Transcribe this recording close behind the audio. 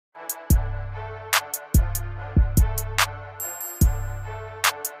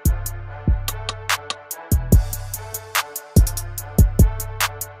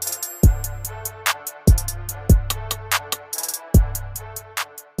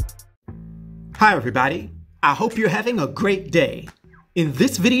Hi everybody, I hope you're having a great day. In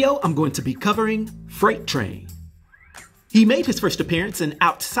this video, I'm going to be covering Freight Train. He made his first appearance in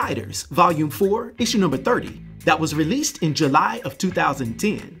Outsiders, Volume 4, Issue number 30, that was released in July of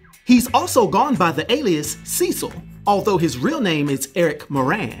 2010. He's also gone by the alias Cecil, although his real name is Eric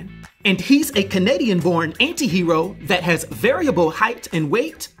Moran. And he's a Canadian-born anti-hero that has variable height and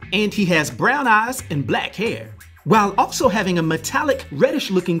weight, and he has brown eyes and black hair, while also having a metallic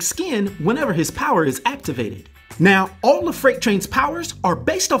reddish-looking skin whenever his power is activated. Now, all of Freight Train's powers are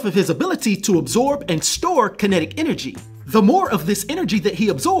based off of his ability to absorb and store kinetic energy. The more of this energy that he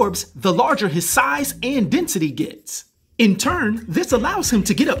absorbs, the larger his size and density gets. In turn, this allows him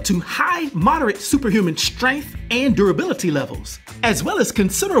to get up to high, moderate superhuman strength and durability levels, as well as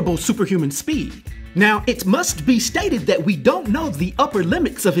considerable superhuman speed. Now, it must be stated that we don't know the upper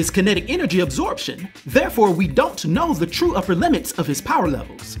limits of his kinetic energy absorption, therefore we don't know the true upper limits of his power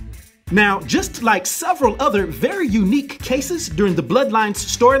levels. Now, just like several other very unique cases during the Bloodlines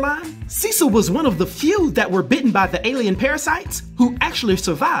storyline, Cecil was one of the few that were bitten by the alien parasites who actually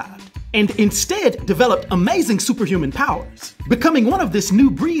survived, and instead developed amazing superhuman powers, becoming one of this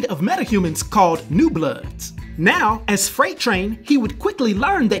new breed of metahumans called New Bloods. Now, as Freight Train, he would quickly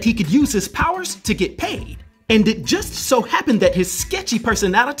learn that he could use his powers to get paid. And it just so happened that his sketchy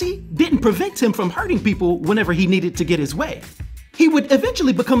personality didn't prevent him from hurting people whenever he needed to get his way. He would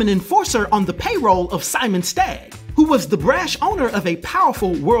eventually become an enforcer on the payroll of Simon Stagg, who was the brash owner of a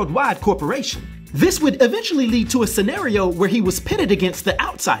powerful worldwide corporation. This would eventually lead to a scenario where he was pitted against the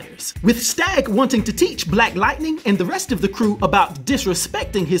Outsiders, with Stagg wanting to teach Black Lightning and the rest of the crew about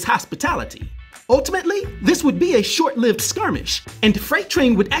disrespecting his hospitality. Ultimately, this would be a short-lived skirmish, and Freight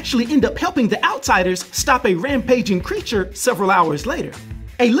Train would actually end up helping the Outsiders stop a rampaging creature several hours later.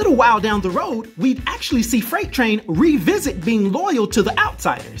 A little while down the road, we'd actually see Freight Train revisit being loyal to the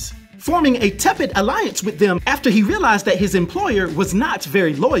Outsiders, forming a tepid alliance with them after he realized that his employer was not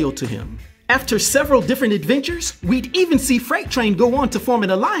very loyal to him. After several different adventures, we'd even see Freight Train go on to form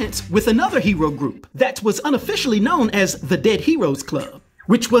an alliance with another hero group that was unofficially known as the Dead Heroes Club,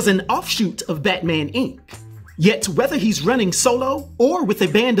 which was an offshoot of Batman Inc. Yet whether he's running solo or with a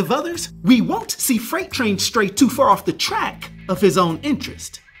band of others, we won't see Freight Train stray too far off the track of his own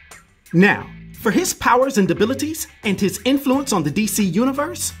interest. Now, for his powers and abilities and his influence on the DC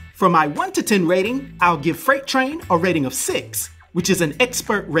universe, for my 1 to 10 rating, I'll give Freight Train a rating of 6, which is an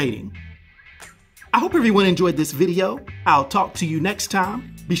expert rating. I hope everyone enjoyed this video. I'll talk to you next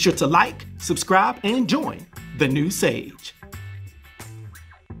time. Be sure to like, subscribe, and join the new Sage.